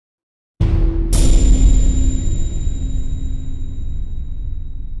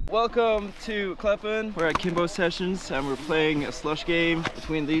Welcome to Klappen. We're at Kimbo sessions and we're playing a slush game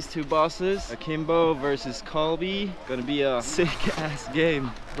between these two bosses. Kimbo versus Colby. Gonna be a sick ass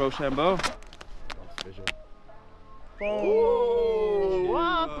game. Rochambeau. Oh,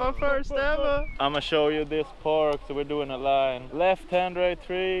 wow, my first ever. I'm gonna show you this park, so we're doing a line. Left hand right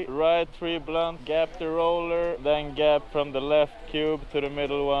 3, right 3 blunt, gap the roller, then gap from the left cube to the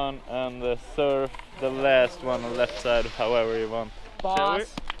middle one, and surf the last one on the left side, however you want.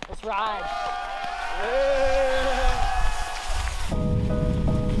 Boss, let's ride. Yeah.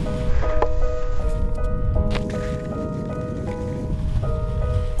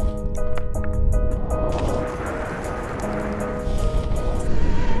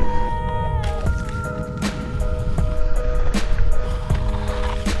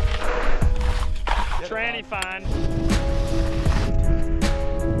 Tranny fine.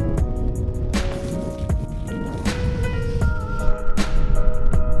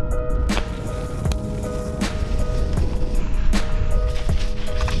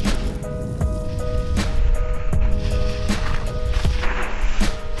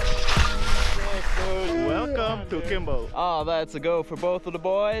 Welcome to Kimbo. Oh, that's a go for both of the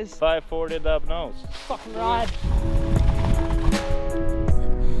boys. 540 dub nose. Fucking ride.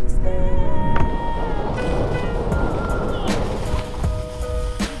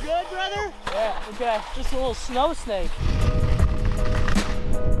 Yeah, okay. Just a little snow snake.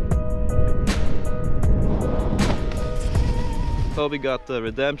 Colby got the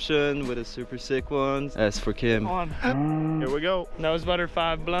redemption with a super sick one. As for Kim. Here we go. Nose butter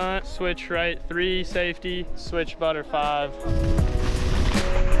 5 blunt, switch right 3 safety, switch butter 5.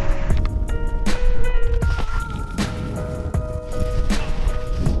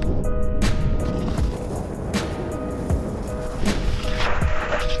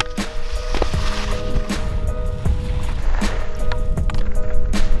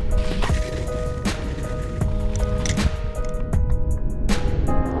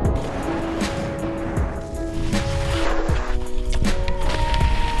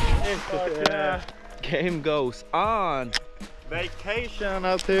 Yeah. Game goes on. Vacation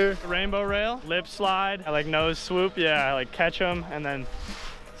out here. Rainbow rail, lip slide, I like nose swoop, yeah, I like catch them and then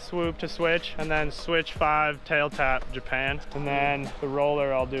swoop to switch, and then switch 5, tail tap, Japan. And then the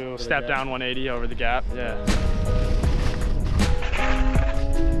roller I'll do step down 180 over the gap, yeah.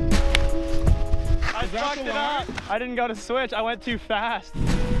 I fucked it up. I didn't go to switch, I went too fast.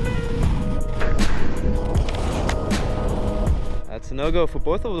 That's a no-go for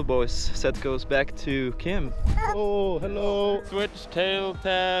both of the boys. Set goes back to Kim. Oh, hello. Switch tail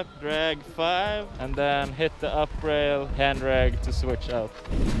tap, drag 5, and then hit the up rail, hand drag to switch out.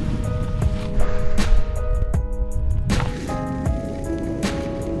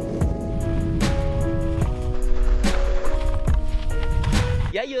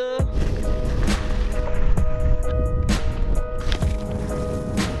 Yeah, yeah.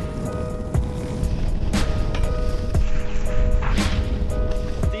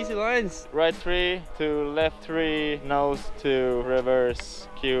 Lines. Right 3 to left 3, nose to reverse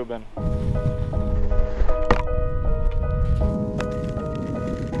Cuban.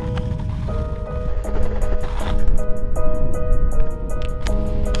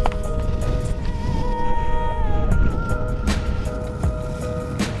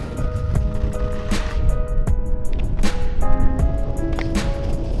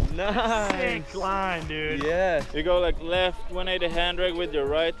 Nice. Sick line, dude. Yeah. You go like left 180 hand drag with your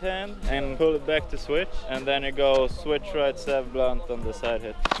right hand and pull it back to switch, and then you go switch right 7 blunt on the side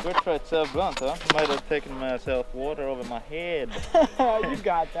hit. Switch right 7 blunt, huh? Might have taken myself water over my head. You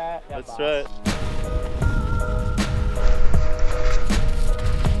got that. Yeah, That's boss. right.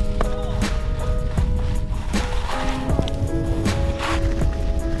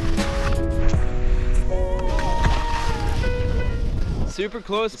 Super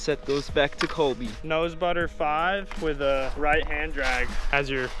close. Set goes back to Colby. Nose butter 5 with a right hand drag as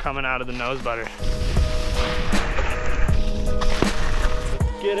you're coming out of the nose butter.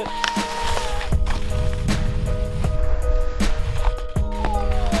 Get it.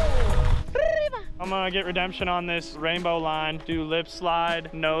 I'm gonna get redemption on this rainbow line, do lip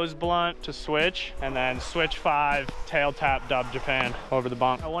slide, nose blunt to switch, and then switch 5, tail tap, dub Japan over the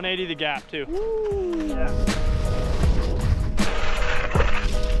bump. 180 the gap too. Woo. Yeah.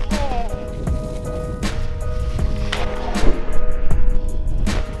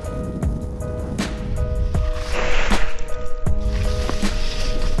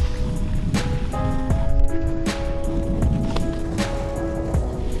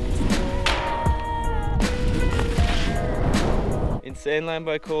 chain line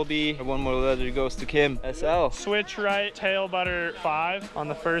by Colby. One more letter goes to Kim. SL. Switch right tail butter 5 on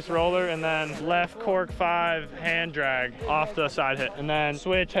the first roller, and then left cork 5 hand drag off the side hit, and then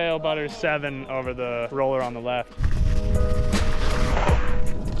switch tail butter 7 over the roller on the left.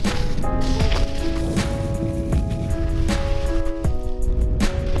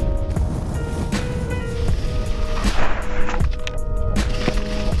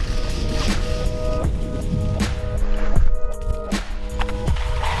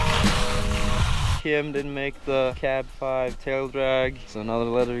 Kim didn't make the cab 5 tail drag, so another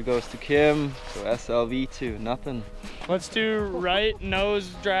letter goes to Kim. So SLV2, nothing. Let's do right nose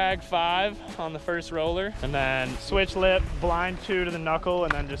drag 5 on the first roller, and then switch lip, blind 2 to the knuckle,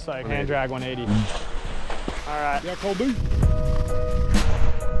 and then just like hand drag 180. All right. Yeah, Colby.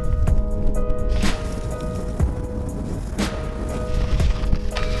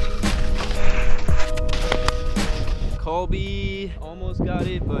 Colby almost got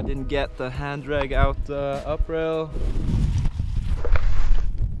it, but didn't get the hand drag out the up rail.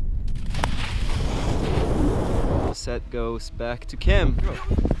 The set goes back to Kim.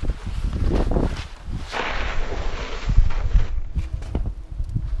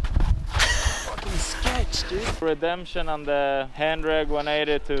 Fucking sketch, dude. Redemption on the hand drag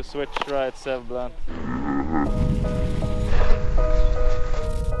 180 to switch right 7 blunt.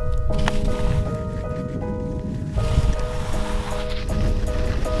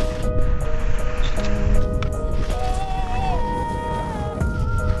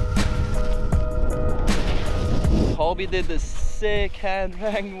 Colby did the sick hand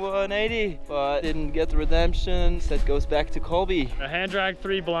drag 180, but didn't get the redemption. Set goes back to Colby. A hand drag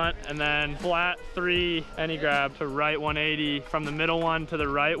 3 blunt, and then flat 3 any grab to right 180 from the middle one to the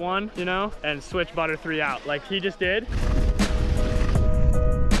right one, you know, and switch butter 3 out like he just did.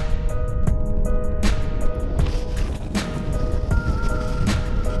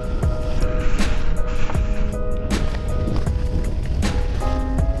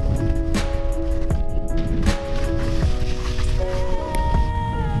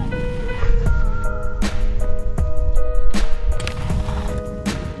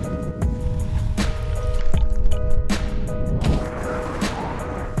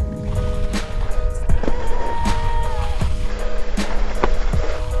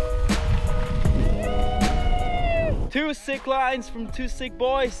 Two sick lines from two sick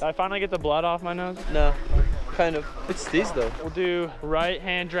boys. Did I finally get the blood off my nose? No, kind of. It's these though. We'll do right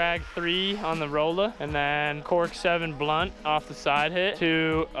hand drag 3 on the roller, and then cork 7 blunt off the side hit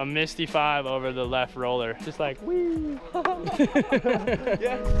to a misty 5 over the left roller. Just like, woo.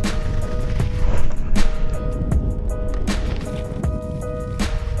 Yeah.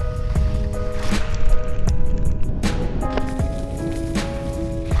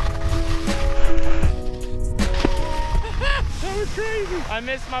 Crazy. I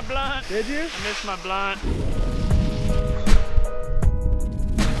missed my blunt. Did you? I missed my blunt.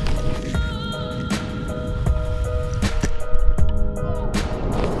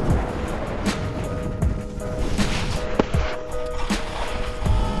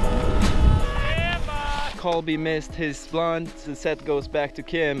 Colby missed his blunt. The set goes back to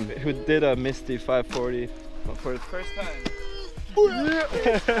Kim, who did a misty 540 for the first time.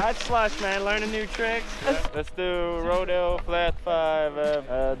 That's slush, man. Learning new tricks. Let's do rodeo flat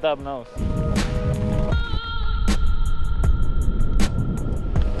 5 dub nose.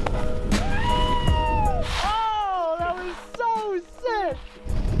 Oh, that was so sick.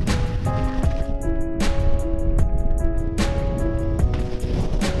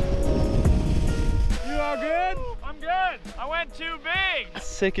 You all good? I'm good. I went too big.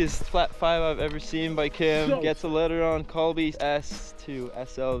 Sickest flat 5 I've ever seen by Kim. So Gets a letter on Colby's S to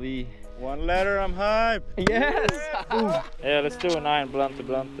SLV. 1 letter, I'm hype. Yes! Yeah, let's do a 9 blunt to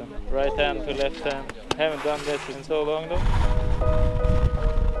blunt then. Right hand to left hand. Haven't done this in so long though.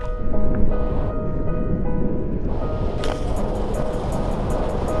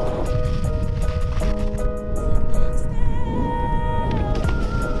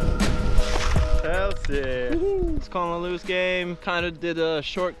 It's calling a loose game. Kind of did a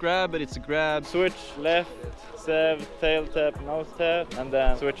short grab, but it's a grab. Switch left, sev, tail tap, nose tap, and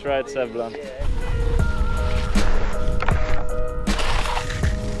then switch right, sev blunt.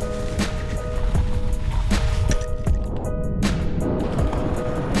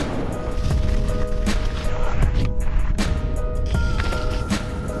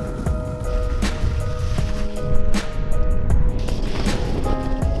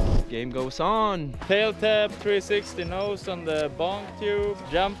 Game goes on. Tail tap 360 nose on the bonk tube,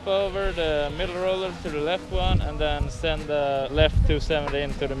 jump over the middle roller to the left one, and then send the left 270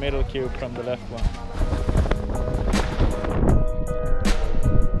 into the middle cube from the left one.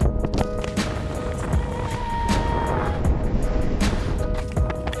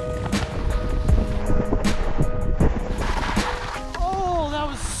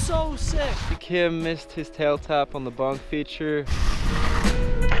 Kim missed his tail tap on the bunk feature.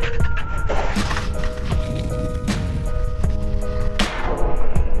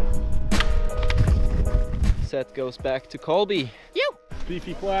 Set goes back to Colby.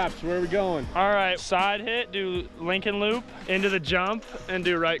 Beefy flaps, where are we going? All right, side hit, do Lincoln loop into the jump and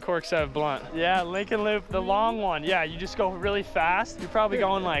do right cork 7 blunt. Yeah, Lincoln loop, the long one. Yeah, you just go really fast. You're probably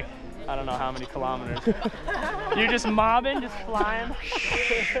going like, I don't know how many kilometers. You're just mobbing, just flying.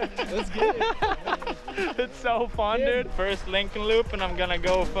 Let's get it. It's so fun, dude. First Lincoln loop, and I'm gonna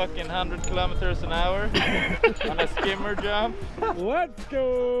go fucking 100 kilometers an hour on a skimmer jump. Let's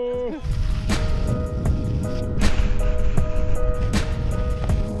go!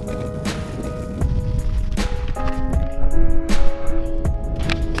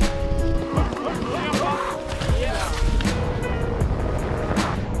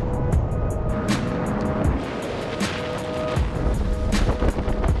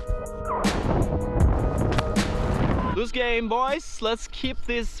 Loose game, boys. Let's keep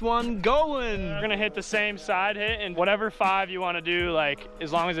this one going. We're gonna hit the same side hit and whatever 5 you want to do, like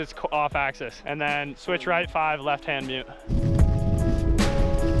as long as it's off axis, and then switch right 5, left hand mute.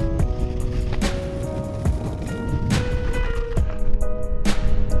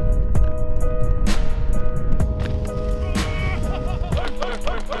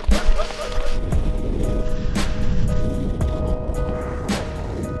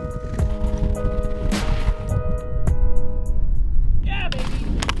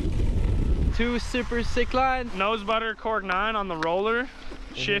 Two super sick lines. Nose butter cork 9 on the roller.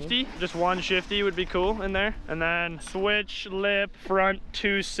 Shifty, just one shifty would be cool in there. And then switch lip front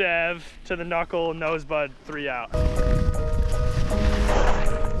 2 sev to the knuckle, nose bud 3 out. That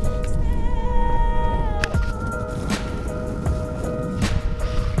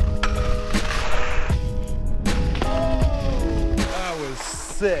was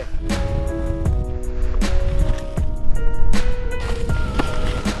sick.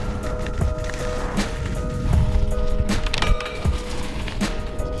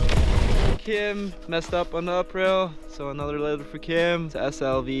 Kim messed up on the up rail, so another letter for Kim. It's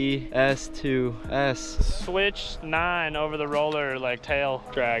SLVSH. Switch 9 over the roller, like tail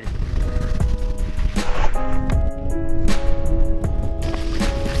drag.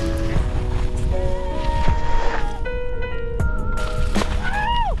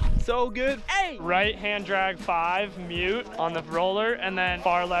 So good. Hey! Right hand drag 5, mute on the roller, and then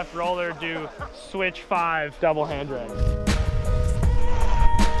far left roller do switch 5, double hand drag.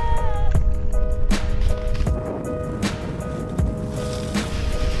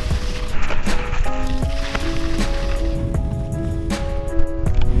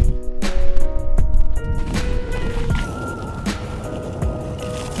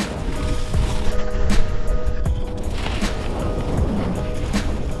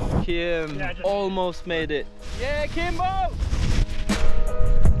 Kim almost made it. Yeah, Kimbo!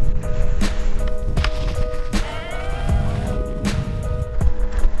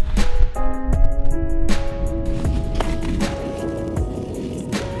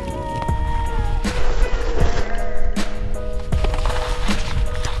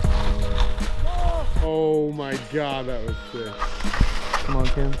 Oh my god, that was sick. Come on,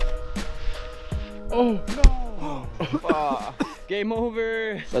 Kim. Oh no! Game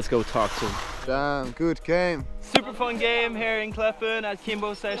over. Let's go talk to him. Damn, good game. Super fun game here in Klappen at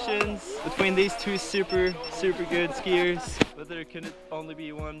Kimbo Sessions between these two super good skiers. But there can only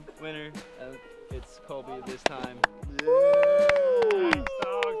be one winner, and it's Colby this time. Thanks,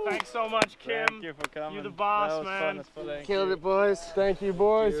 dog. Thanks so much, Kim. Thank you for coming. You're the boss, that was man. Fun. Killed it, boys. Thank you,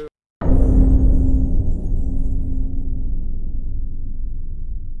 boys.